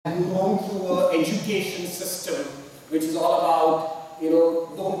grown through an education system which is all about,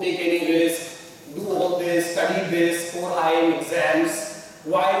 don't take any risk, do all this, study this, score high in exams,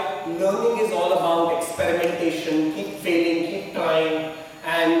 while learning is all about experimentation, keep failing, keep trying,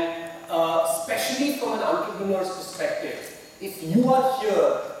 and especially from an entrepreneur's perspective, if you are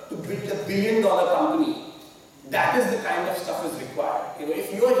here to build a billion-dollar company, that is the kind of stuff is required.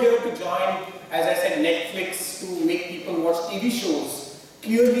 If you are here to join, as I said, Netflix to make people watch TV shows,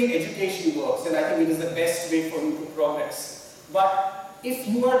 clearly education works, and I think it is the best way for you to progress. But if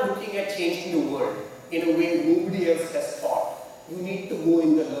you are looking at changing the world in a way nobody else has thought, you need to go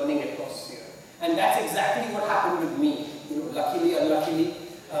in the learning atmosphere. And that's exactly what happened with me. Luckily, unluckily,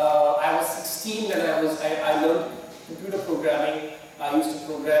 I was 16 and I learned computer programming. I used to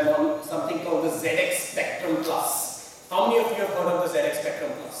program on something called the ZX Spectrum Plus. How many of you have heard of the ZX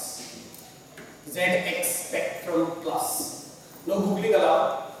Spectrum Plus? ZX Spectrum Plus. No Googling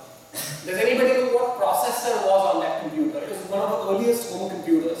allowed. Does anybody know what processor was on that computer? It was one of the earliest home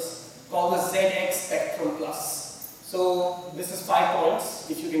computers called the ZX Spectrum Plus. So this is 5 points,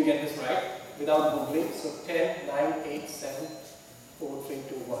 if you can get this right, without Googling. So 10, 9, 8, 7, 4, 3,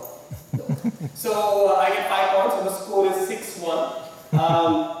 2, 1. No. So I get 5 points, and the score is 6-1.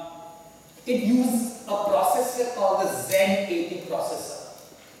 It used a processor called the Z80 processor.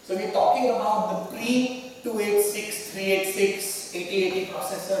 So we're talking about the pre-286, 386, 8080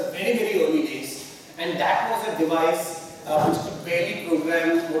 processor, very, very early days. And that was a device which could barely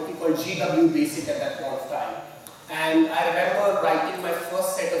program what we call GW basic at that point of time. And I remember writing my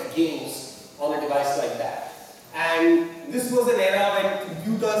first set of games on a device like that. And this was an era when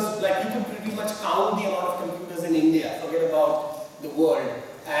computers, like you could pretty much count the amount of computers in India, forget about the world.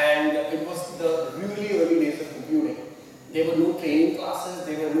 And it was the really early days of computing. There were no training classes,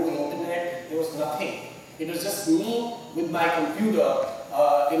 there were no internet, there was nothing. It was just me with my computer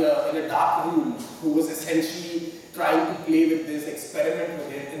in a dark room who was essentially trying to play with this, experiment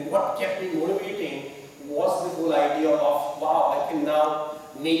with it. And what kept me motivating was the whole idea of, wow, I can now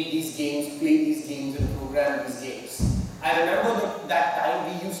make these games, play these games, and program these games. I remember that time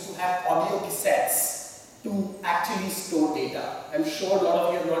we used to have audio cassettes to actually store data. I'm sure a lot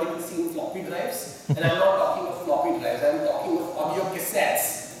of you have not even seen floppy drives, and I'm not talking of floppy drives, I'm talking of audio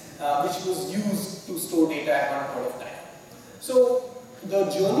cassettes, which was used to store data at one point of time. So the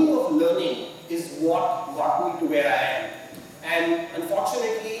journey of learning is what got me to where I am. And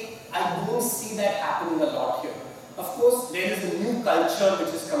unfortunately, I don't see that happening a lot here. Of course, there is a new culture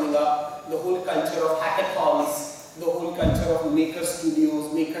which is coming up, the whole culture of hackathons, the whole culture of maker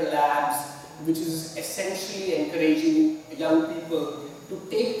studios, maker labs, which is essentially encouraging young people to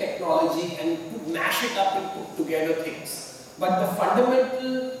take technology and to mash it up and put together things. But the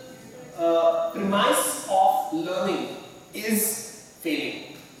fundamental premise of learning is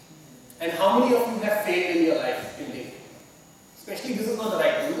failing. And how many of you have failed in your life, Indeed? Especially this is not the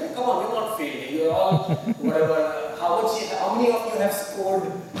right thing. Come on, you're not failing. You're all whatever. How many of you have scored?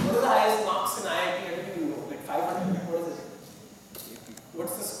 What are the highest marks in IIT? I don't even know. Like 500? What is it?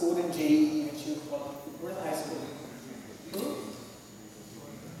 What's the score in JEE which you call? What is the highest score?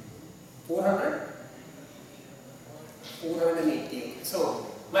 400? 480. So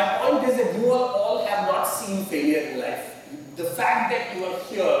my point is that you all have not seen failure in life. The fact that you are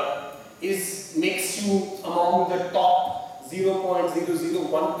here makes you among the top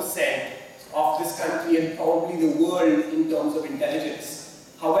 0.001% of this country and probably the world in terms of intelligence.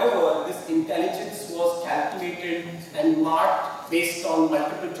 However, this intelligence was calculated and marked based on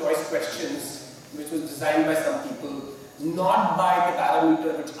multiple choice questions, which was designed by some people, not by the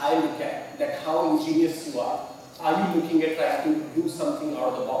parameter which I look at, that how ingenious you are. Are you looking at trying to do something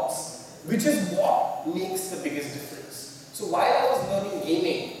out of the box? Which is what makes the biggest difference. So while I was learning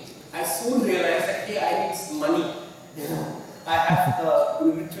gaming, I soon realized that, hey, I need some money. I have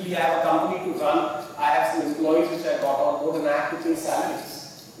literally I have a company to run. I have some employees which I got on board, and I have to pay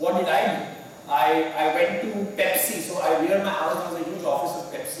salaries. What did I do? I went to Pepsi. So near my house was a huge office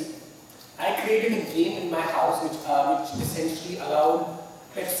of Pepsi. I created a game in my house which essentially allowed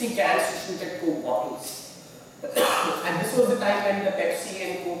Pepsi cans to shoot at Coke bottles. And this was the time when the Pepsi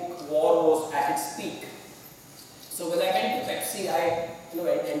and Coke war was at its peak. So when I went to Pepsi, I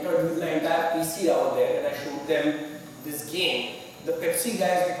entered with my entire PC out there and I showed them this game. The Pepsi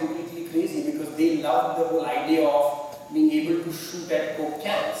guys were completely crazy because they loved the whole idea of being able to shoot at Coke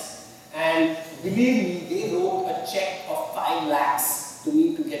cans. And believe me, they wrote a check of 5 lakhs to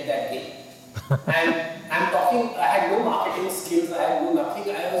me to get that game. And I'm talking, I had no marketing skills, I had no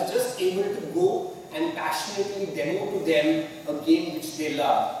nothing. I was just able to go and passionately demo to them a game which they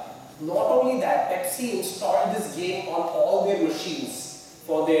loved. Not only that, Pepsi installed this game on all their machines.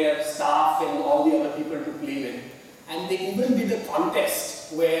 for their staff and all the other people to play with. And they even did a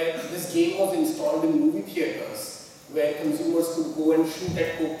contest where this game was installed in movie theaters, where consumers could go and shoot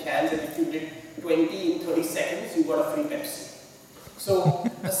at Coke cans, and if you did 20 in 30 seconds, you got a free Pepsi. So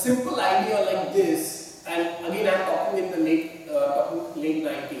a simple idea like this, and again I'm talking in the late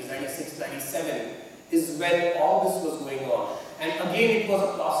 90s, 96, 97, is when all this was going on. And again it was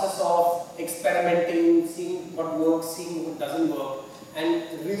a process of experimenting, seeing what works, seeing what doesn't work, and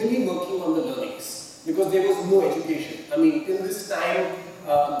really working on the learnings. Because there was no education. I mean, till this time,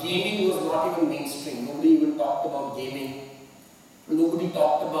 gaming was not even mainstream. Nobody even talked about gaming. Nobody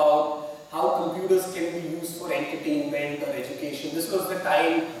talked about how computers can be used for entertainment or education. This was the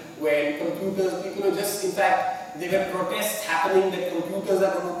time when computers, people were just, in fact, there were protests happening that computers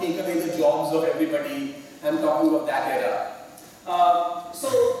are going to take away the jobs of everybody. I'm talking of that era.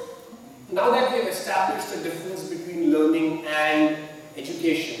 So, now that we've established the difference between learning and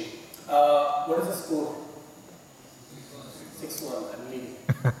education, what is the score? 6-1, I'm leaving.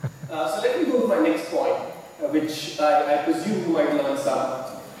 So let me go to my next point, which I presume you might learn some,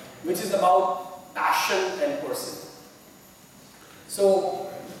 which is about passion and person. So,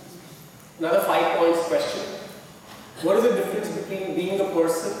 another 5 points question. What is the difference between being a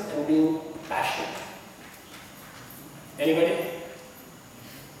person and being passionate? Anybody?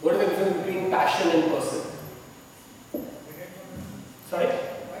 What is the difference between passion and person? Sorry?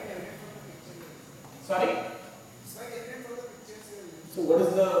 Sorry? So what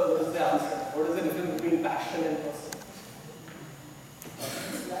is the answer? What is the difference between passion and person?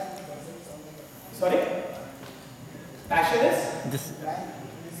 Sorry? Passion is? This.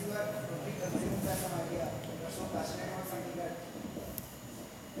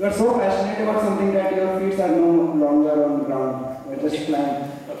 You are so passionate about something that your feet are no longer on the ground. You are just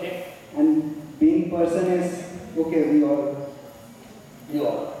flying. Okay. And being person is okay, we all. You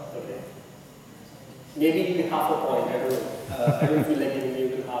all. Okay. Maybe half a point, I don't know. I don't feel like giving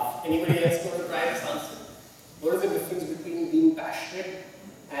you half. Anybody else going to try this answer? What is the difference between being passionate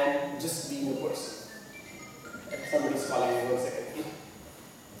and just being a person? Somebody's calling me, 1 second.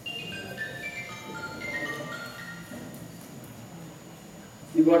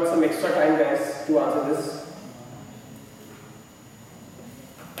 You got some extra time, guys, to answer this.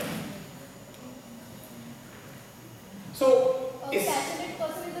 So, a passionate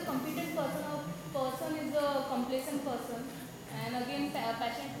person is a competent person, a person is a complacent person, and again, a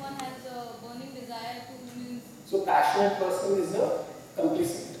passionate one has a burning desire to win. So, passionate person is a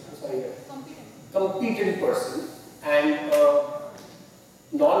complacent, competent person, and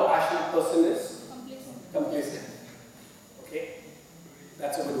non-passionate person is complacent. Okay,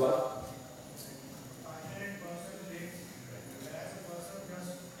 that's a good one.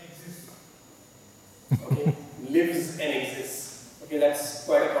 Okay, lives and exists. Okay, that's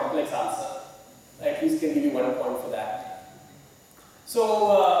quite a complex answer. I at least can give you 1 point for that.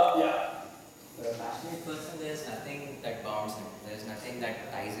 So, yeah. For a passionate person, there's nothing that bounds him. There's nothing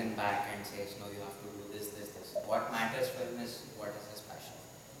that ties him back and says, no, you have to do this, this, this. What matters for him is what is his passion.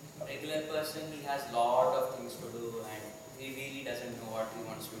 A regular person, he has a lot of things to do and he really doesn't know what he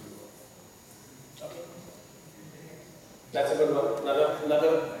wants to do. Okay. That's a good one.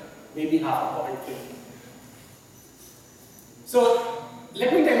 Another maybe half a point. So,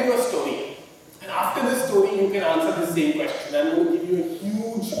 let me tell you a story. And after this story, you can answer the same question. I'm going to give you a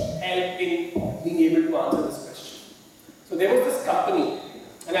huge help in being able to answer this question. So, there was this company,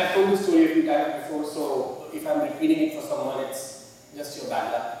 and I've told this story a few times before, so if I'm repeating it for someone, it's just your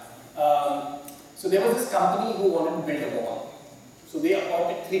bad luck. So, there was this company who wanted to build a wall. So, they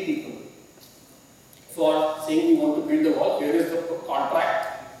appointed 3 people for saying, we want to build a wall. Here is the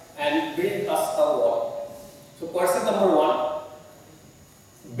contract, and build us a wall. So, person number 1,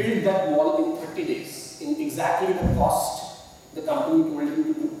 build that wall in 30 days, in exactly the cost the company told him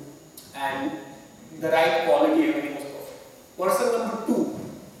to do, and the right quality, everything was perfect. Person number 2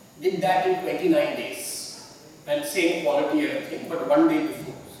 did that in 29 days, and same quality, everything, but 1 day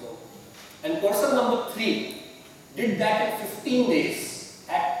before. So, and person number 3 did that in 15 days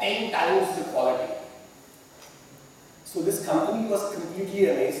at 10 times the quality. So this company was completely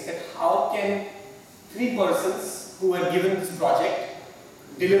amazed at how can 3 persons who were given this project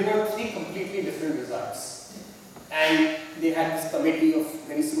deliver 3 completely different results. And they had this committee of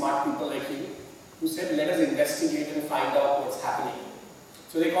very smart people like you who said, let us investigate and find out what's happening.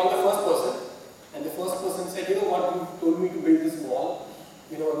 So they called the first person, and the first person said, you know what, you told me to build this wall.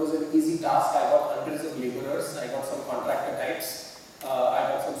 You know, it was an easy task. I got hundreds of laborers, I got some contractor types, I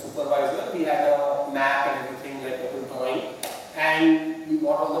got some supervisor, we had a map and everything, like a whole drawing, and we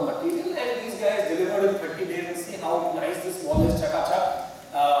got all the material, and these guys delivered in 30 days and see how nice this wall is, chaka chak.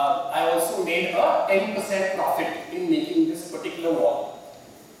 I also made a 10% profit in making this particular wall.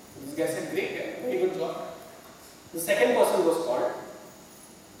 This guy said, great, yeah, very good job. The second person was called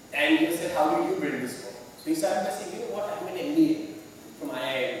and he said, how did you build this wall? So he started by saying, you know what, I'm an MBA from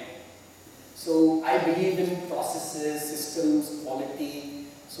IITB. So I believe in processes, systems, quality.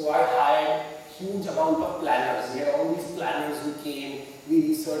 So I hired huge amount of planners. We had all these planners who came, we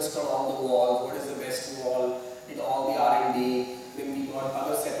researched on all the walls, what is the best wall, did all the R&D, then we got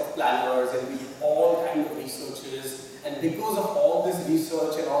other set of planners and we did all kind of researches. And because of all this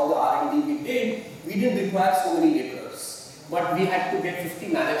research and all the R&D we didn't require so many laborers. But we had to get 50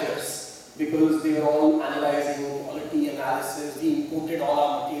 managers because they were all analyzing quality analysis. We imported all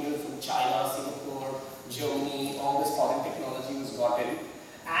our material from China, Singapore, Germany, all this foreign technology was got in.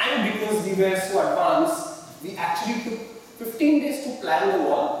 And because we were so advanced, we actually took 15 days to plan the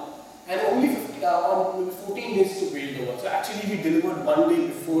wall and only 14 days to build the wall. So actually we delivered 1 day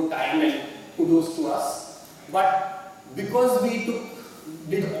before time and kudos to us. But because we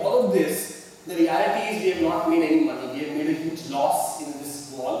did all of this, the reality is we have not made any money. We have made a huge loss in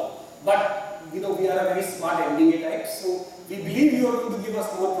this wall. But we are a very smart MBA type, so we believe you are going to give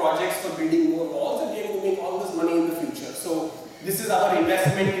us more projects for building more walls and we are going to make all this money in the future. So this is our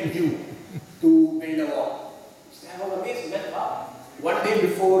investment in you to build a wall. So I was amazed, man, wow. 1 day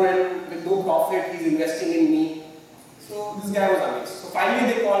before and with no profit, he's investing in me. So this guy was amazed. So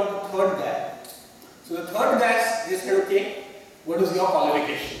finally they called the third guy. So the third guy just said, okay, what is your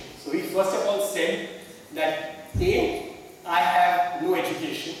qualification? So he first of all said that A, I have no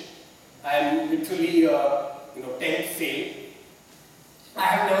education. I am literally 10th fail. I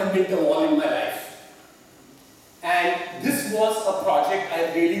have never built a wall in my life. And this was a project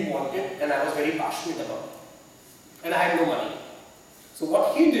I really wanted and I was very passionate about. And I had no money. So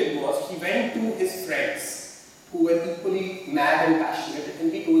what he did was, he went to his friends who were equally mad and passionate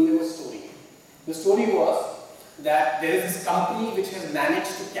and he told them a story. The story was that there is this company which has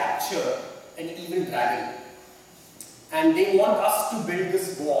managed to capture an evil dragon. And they want us to build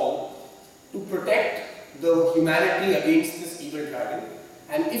this wall to protect the humanity against this evil dragon.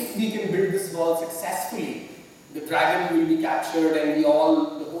 And if we can build this wall successfully, the dragon will be captured and the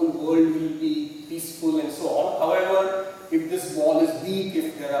whole world will be peaceful and so on. However, if this wall is weak,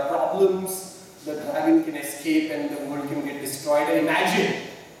 if there are problems, the dragon can escape and the world can get destroyed. And imagine,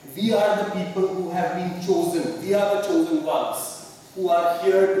 we are the people who have been chosen. We are the chosen ones who are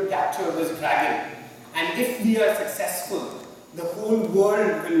here to capture this dragon. And if we are successful, the whole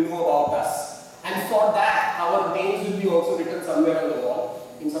world will know about us. And for that, our names will be also written somewhere on the wall,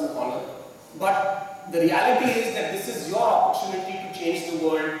 in some corner. But the reality is that this is your opportunity to change the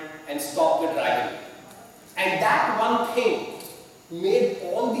world and stop the dragon. And that one thing made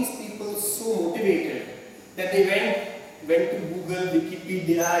all these people so motivated that they went to Google,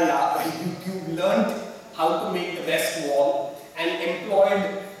 Wikipedia, YouTube, learned how to make the best wall and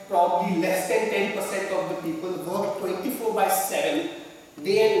employed probably less than 10% of the people, worked 24/7,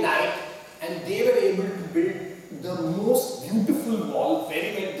 day and night, and they were able to build the most beautiful wall,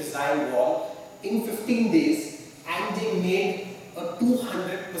 very well designed wall in 15 days, and they made a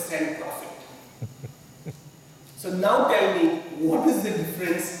 200% profit. So now tell me, what is the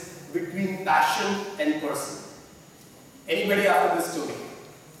difference between passion and person? Anybody after this story?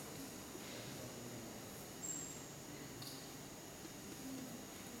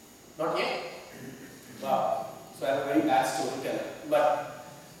 Not yet? Wow. So I have a very bad storyteller. But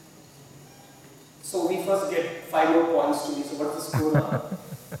so we first get 5 more points to me. So what's the score now?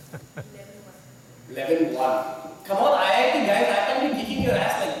 11-1. Come on, IIT guys, I can't be kicking your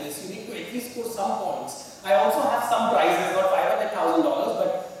ass like this. You need to at least score some points. I also have some prizes, not $500,000,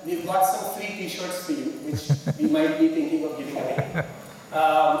 but we've got some free t-shirts for you, which we might be thinking of giving away.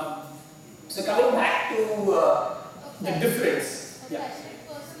 So coming back to the difference. A passionate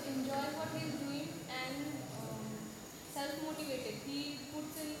person enjoys what he is doing and self-motivated. He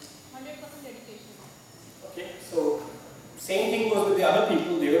puts in 100% dedication. Okay, so same thing goes with the other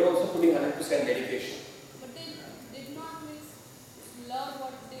people. They were also putting 100% dedication. But they did not love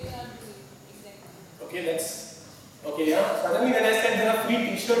what they are doing exactly. Okay, yeah. Suddenly when I said there are free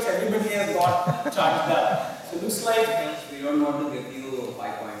t-shirts, everybody has got charged up. So it looks like We don't want to give you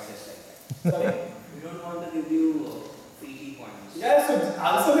 5 points just like that. sorry. We don't want to give you free points. Yeah, so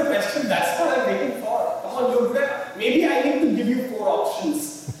answer the question, that's what I'm waiting for. Come on, you're good at, maybe I need to give you 4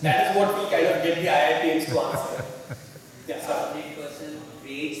 options. That is what will kind of get the IITians to answer. Yeah, sorry. Every person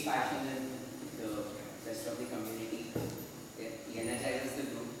creates passion in the rest of the community. He energizes the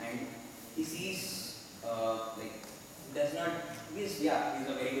group and he sees, he's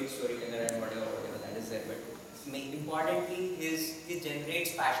a very good storyteller and whatever that is there, but importantly, he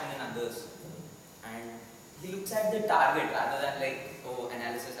generates passion in others, and he looks at the target rather than like, oh,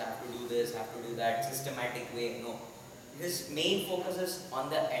 analysis, I have to do this, I have to do that, systematic way. No, his main focus is on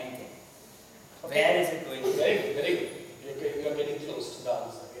the end thing. Okay. Where is it going to? Very good, very good. You're getting close to the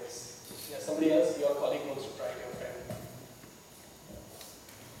answer, yes. Yeah, somebody else, your colleague wants to try, your friend.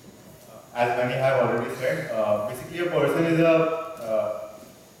 As many have already said, basically a person is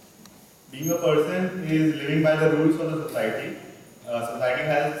being a person is living by the rules of the society. Society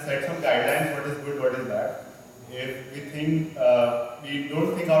has set some guidelines, what is good, what is bad. If we think, we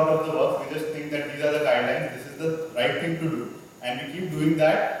don't think out of the box, we just think that these are the guidelines, this is the right thing to do, and we keep doing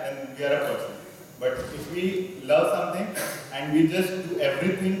that, then we are a person. But if we love something and we just do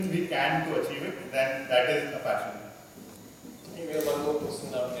everything we can to achieve it, then that is a passion. We have one more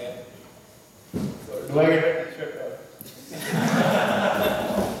person out there. So, Do I get a t-shirt or?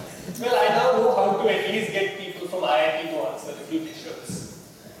 Well, I now know how to at least get people from IIT to answer a few t-shirts.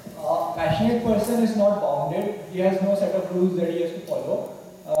 Passionate person is not bounded. He has no set of rules that he has to follow.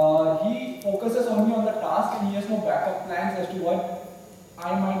 He focuses only on the task and he has no backup plans as to what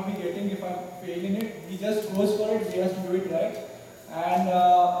I might be getting if I fail in it. He just goes for it, he has to do it right. And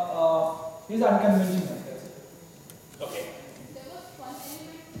he's unconvincing. That's it. Okay. There was one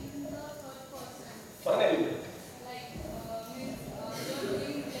element in the third person. Fun element. Like, means you're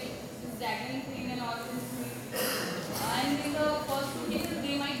doing like this dragon thing and all this thing. And in the first two cases,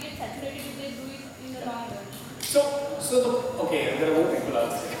 they might get saturated if they do it in the wrong way. Okay, there are more people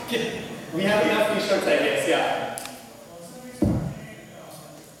answering. Okay. We have enough t-shirts, I guess, yeah.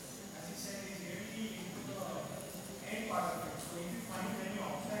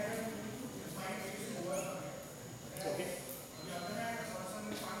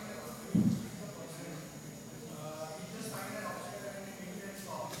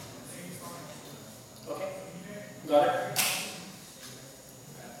 Got it?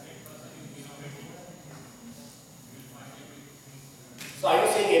 So are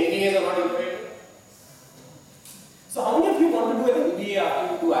you saying MBAs are not innovative? So how many of you want to do an MBA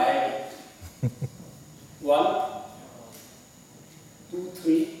after you do IIT? 1, 2,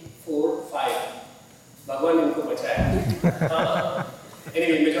 3, 4, 5. Bhagwan inko bachaya.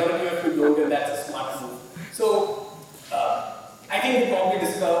 Anyway, majority of you don't, and that's a smart move. So I think we probably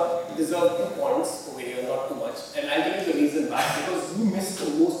deserve 2 points over here, not too much. And I'll tell you the reason why. Because you missed the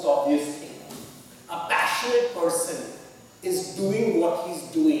most obvious thing. A passionate person is doing what he's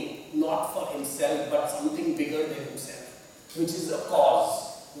doing, not for himself, but something bigger than himself, which is a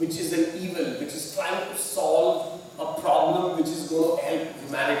cause, which is an evil, which is trying to solve a problem which is going to help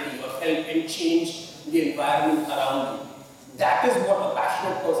humanity or help and change the environment around you. That is what a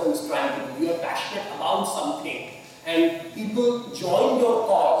passionate person is trying to do. You are passionate about something, and people join your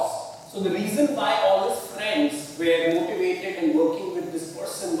cause. So the reason why all his friends were motivated and working with this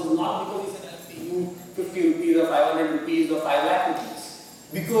person was not because he said, I'll pay you 50 rupees or 500 rupees or 5 lakh rupees.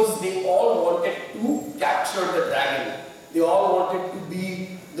 Because they all wanted to capture the dragon. They all wanted to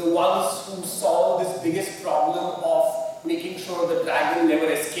be the ones who solve this biggest problem of making sure the dragon never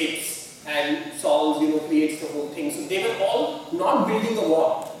escapes and solves, creates the whole thing. So they were all not building a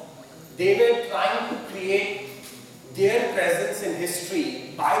wall. They were trying to create their presence in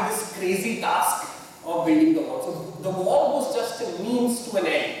history by this crazy task of building the wall. So the wall was just a means to an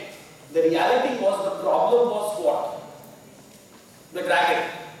end. The reality was, the problem was what? The dragon.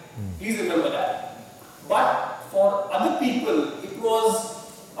 Please remember that. But for other people, it was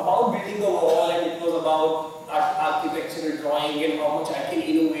about building a wall, and it was about architectural drawing and how much I can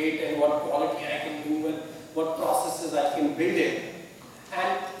innovate and what quality I can do and what processes I can build in.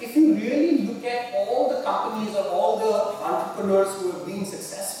 And if you really look at all the companies or all the entrepreneurs who have been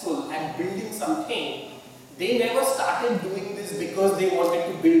successful at building something, they never started doing this because they wanted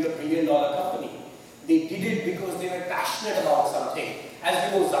to build $1 billion company. They did it because they were passionate about something.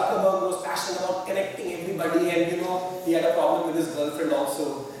 As you know, Zuckerberg was passionate about connecting everybody, and he had a problem with his girlfriend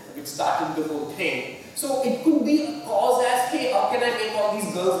also, which started the whole thing. So it could be a cause as, hey, how can I make all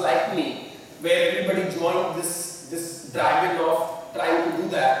these girls like me? Where everybody joined this dragon of trying to do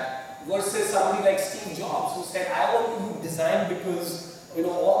that, versus somebody like Steve Jobs who said, I want to do design because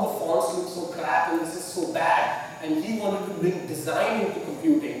all the fonts look so crap and this is so bad, and he wanted to bring design into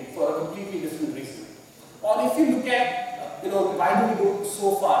computing for a completely different reason. Or if you look at, why do we go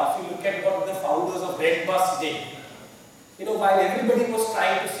so far? If you look at what the founders of Redbus did, while everybody was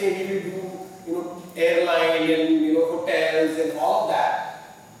trying to say we will do, airline and hotels and all of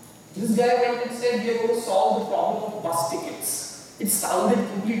that, this guy went and said we are going to solve the problem of bus tickets. It sounded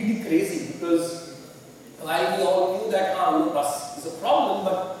completely crazy because while we all knew that bus is a problem,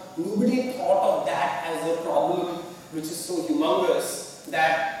 but nobody thought of that as a problem which is so humongous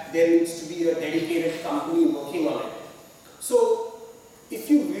that there needs to be a dedicated company working on it. So if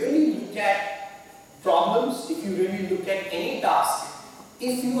you really look at problems, if you really look at any task,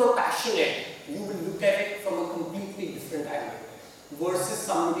 if you are passionate, you will look at it from a completely different angle versus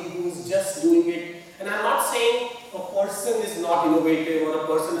somebody who is just doing it. And I'm not saying a person is not innovative or a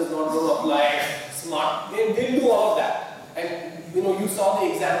person is not going to apply smart. They'll do all of that. And you saw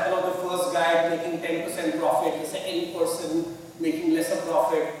the example of the first guy making 10% profit, the second person making lesser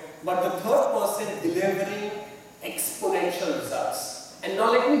profit, but the third person delivering exponential results. And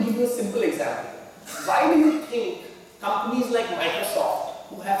now let me give you a simple example. Why do you think companies like Microsoft,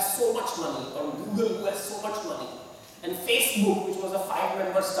 who have so much money, or Google, who has so much money, and Facebook, which was a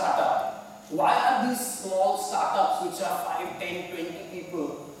 5-member startup, why are these small startups, which are 5, 10, 20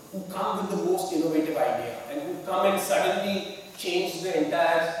 people, who come with the most innovative idea and who come and suddenly change the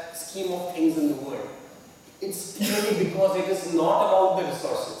entire scheme of things in the world? It's clearly because it is not about the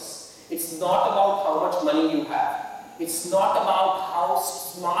resources. It's not about how much money you have. It's not about how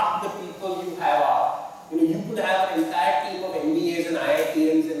smart the people you have are. You could have an entire team of MBAs and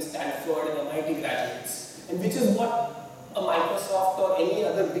IITs and Stanford and MIT graduates, and which is what a Microsoft or any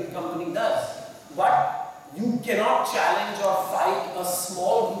other big company does. But you cannot challenge or fight a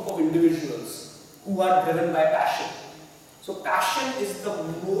small group of individuals who are driven by passion. So passion is the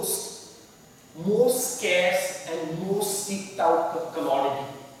most scarce and most seeked out commodity.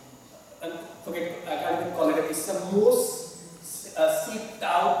 And forget, I can't even call it, it's the most seeked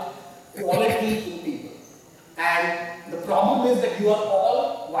out quality in people. And the problem is that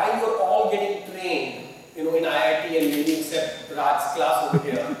while you are all getting trained, in IIT and maybe except Raj's class over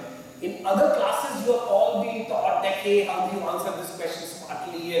here, in other classes you are all being taught that, hey, how do you answer this question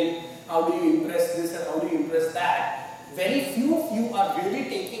smartly, and how do you impress this and how do you impress that. Very few of you are really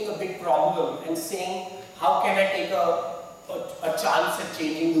taking a big problem and saying, how can I take a chance at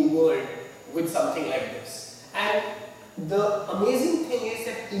changing the world with something like this. And the amazing thing is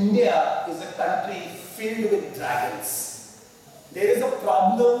that India is a country filled with dragons. There is a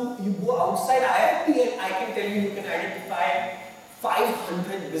problem, you go outside IIT and I can tell you can identify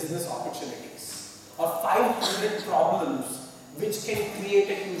 500 business opportunities or 500 problems which can create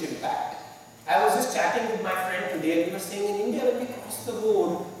a huge impact. I was just chatting with my friend today and we were saying in India when we cross the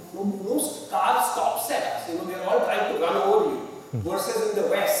road, most cars stop at us, they're all trying to run over you. Versus in the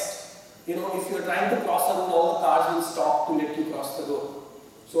West, if you're trying to cross a road, all the cars will stop to let you cross the road.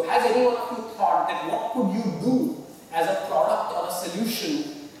 So has any one of you thought that what could you do as a product or a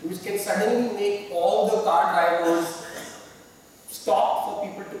solution which can suddenly make all the car drivers stop for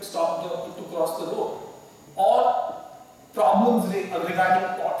people to to cross the road? Or problems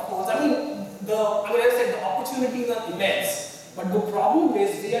regarding potholes. I said the opportunities are immense, but the problem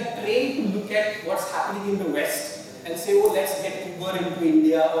is we are trained to look at what's happening in the West and say, oh, let's get Uber into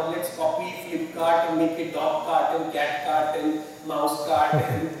India, or let's copy Flipkart and make it dog cart and cat cart and mouse cart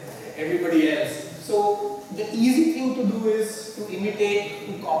and everybody else. So the easy thing to do is to imitate,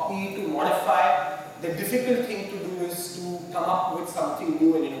 to copy, to modify. The difficult thing to do is to come up with something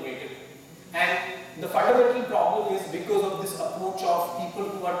new and innovative. And the fundamental problem is because of this approach of people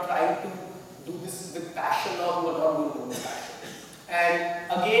who are trying to do this with passion or who are not doing it with passion.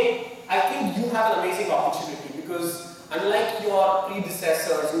 And again, I think you have an amazing opportunity because unlike your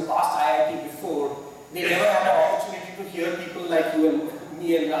predecessors who passed IIT before, they never had an opportunity to hear people like you and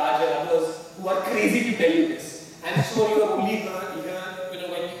me and Raj and others who are crazy to tell you this. I'm sure you are only here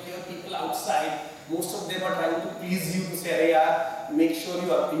when you hear people outside, most of them are trying to please you to say, hey, yaar, make sure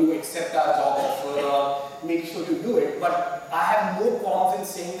you accept our job offer or make sure you do it. But I have no qualms in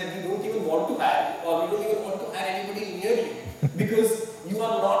saying that we don't even want to hire you or we don't even want to hire anybody near you because you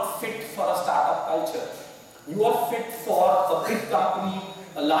are not fit for a startup culture. You are fit for a big company,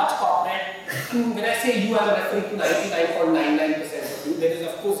 a large corporate. When I say you, I am referring to 99.99% of you. There is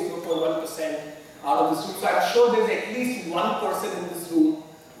of course 0.1% out of this room. So I'm sure there is at least one person in this room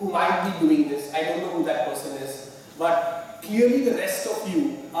who might be doing this. I don't know who that person is. But clearly the rest of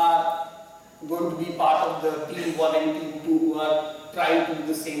you are going to be part of the team 1 and team 2 who are trying to do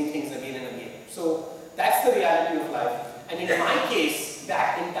the same things again and again. So that's the reality of life. And in my case,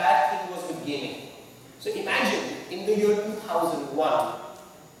 that entire thing was with gaming. So imagine in the year 2001,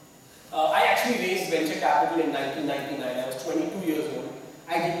 I actually raised venture capital in 1999. I was 22 years old.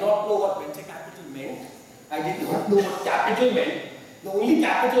 I did not know what venture capital meant. I did not know what capital meant. The only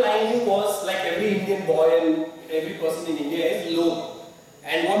capital I knew was, like every Indian boy and every person in India, is loan.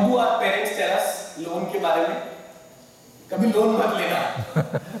 And what do our parents tell us loan ke baare mein? Kabhi loan mat lena.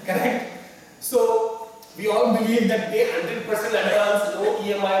 Correct? So we all believe that pay 100% advance, no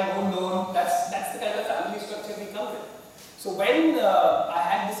EMI, no loan. That's the kind of family structure we come with. So when I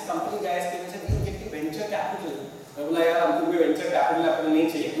had this company guys came and said, we get venture capital. I was like, I'm going to venture capital,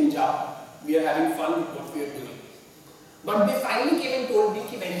 we are having fun with what we are doing. But they finally came and told me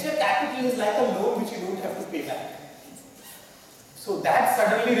that venture capital is like a loan which you don't have to pay back. So that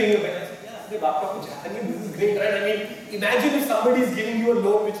suddenly rang a bell. I said, yeah, this is great, right? I mean, imagine if somebody is giving you a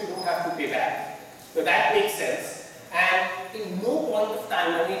loan which you don't have to pay back. So that makes sense. And in no point of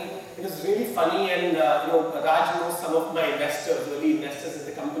time, I mean, it was really funny, and Raj knows some of my investors, early investors in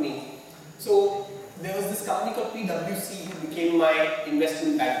the company. So there was this company called PwC who became my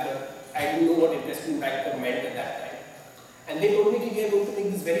investment banker. I didn't know what investment banker meant at that time. And they told me that we are going to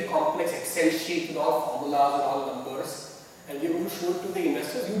make this very complex Excel sheet with all formulas and all numbers. And we are going to show it to the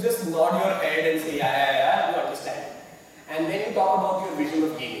investors. You just nod your head and say, yeah, you understand. And then you talk about your vision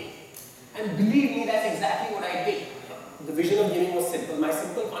of gaming. And believe me, that's exactly what I did. The vision of gaming was simple. My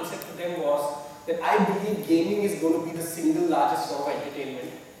simple concept to them was that I believe gaming is going to be the single largest form of entertainment.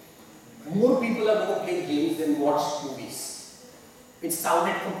 More people are going to play games than watch movies. It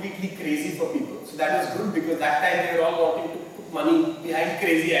sounded completely crazy for people. So that was good because that time they were all wanting to put money behind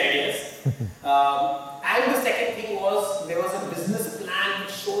crazy ideas. And the second thing was there was a business plan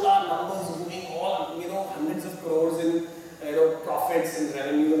which showed our numbers moving all, hundreds of crores in profits and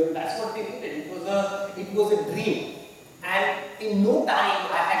revenue, and that's what they needed. It was a dream. And in no time,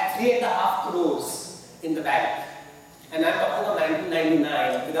 I had 3.5 crores in the bank. And I'm talking of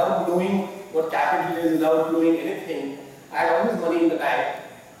 1999, without knowing what capital is, without knowing anything, I had all this money in the bank.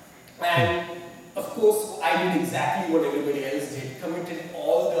 And of course, I did exactly what everybody else did, committed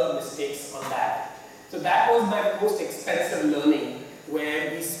all the mistakes on that. So that was my most expensive learning,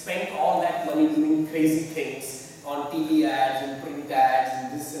 where we spent all that money doing crazy things on TV ads and print ads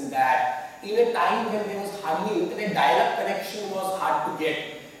and this and that. In a time when there was hardly internet, dial-up connection was hard to get.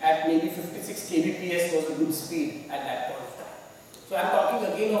 At maybe 56 kbps was a good speed at that point of time. So I'm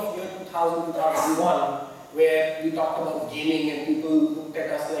talking again of year 2000, 2001, where we talked about gaming and people looked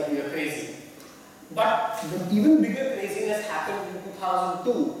at us like we were crazy. But the even bigger craziness happened in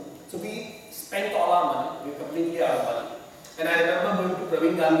 2002. So we spent all our money, we were completely out of money. And I remember going to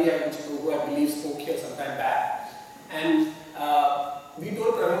Praveen Gandhi, who I believe spoke here sometime back. And we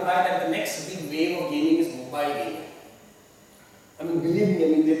told Praveen Bhai that the next big wave of gaming is mobile gaming. I mean, believe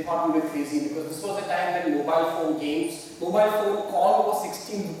me, they thought we were crazy because this was a time when mobile phone call was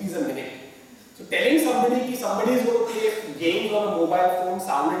 16 rupees a minute. So telling somebody that somebody is going to play games on a mobile phone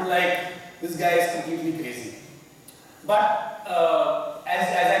sounded like this guy is completely crazy. But as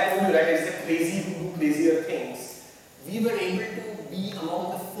I told you, right, it's the crazy who do crazier things. We were able to be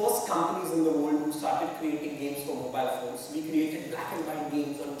among the first companies in the world who started creating games for mobile phones. We created black and white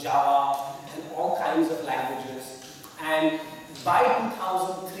games on Java and all kinds of languages. And by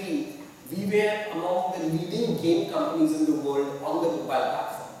 2003, we were among the leading game companies in the world on the mobile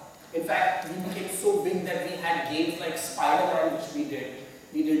platform. In fact, we became so big that we had games like Spider-Man, which we did.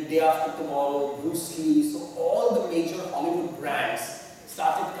 We did Day After Tomorrow, Bruce Lee. So all the major Hollywood brands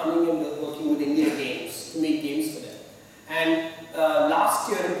started coming and working with Indiagames to make games for them. And last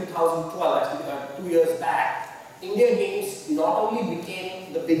year in 2012, actually 2 years back, Indiagames not only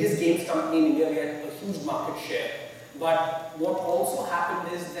became the biggest games company in India, we had a huge market share. But what also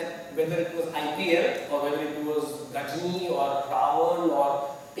happened is that whether it was IPL or whether it was Gajini or Ravan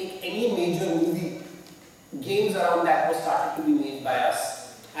or take any major movie, games around that were started to be made by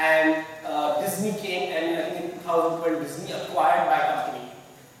us. And Disney came, and I think in 2012 Disney acquired my company.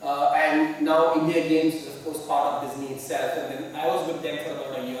 And now Indiagames is of course part of Disney itself. And then I was with them for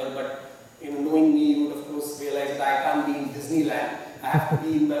about a year, but knowing me, you would of course realize that I can't be in Disneyland. I have to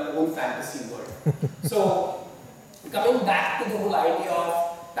be in my own fantasy world. So coming back to the whole idea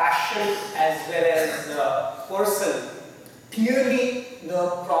of passion as well as person, clearly the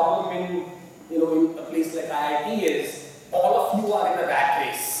problem in a place like IIT is all of you are in a rat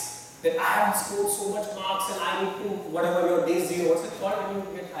race. That I haven't scored so much marks and I need to, whatever your day zero, what's it called when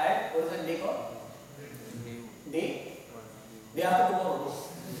you get hired? What is that day called? Day? Day after tomorrow.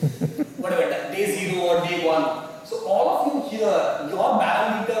 Whatever, day zero or day one. So all of you here, your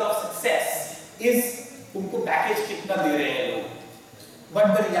barometer of success is तुमको package कितना दे रहे हैं लोग.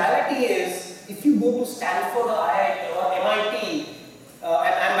 But the reality is, if you go to Stanford or IIT or MIT,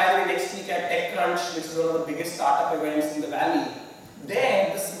 and I'm by the way next week at TechCrunch, which is one of the biggest startup events in the valley,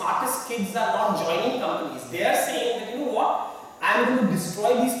 there the smartest kids are not joining companies. They are saying that, you know what, I'm going to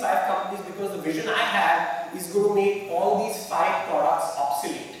destroy these 5 companies because the vision I have is going to make all these 5 products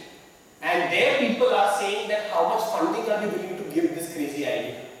obsolete. And there people are saying that how much funding are you willing to give this crazy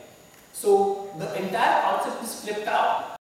idea. So the entire concept is flipped out.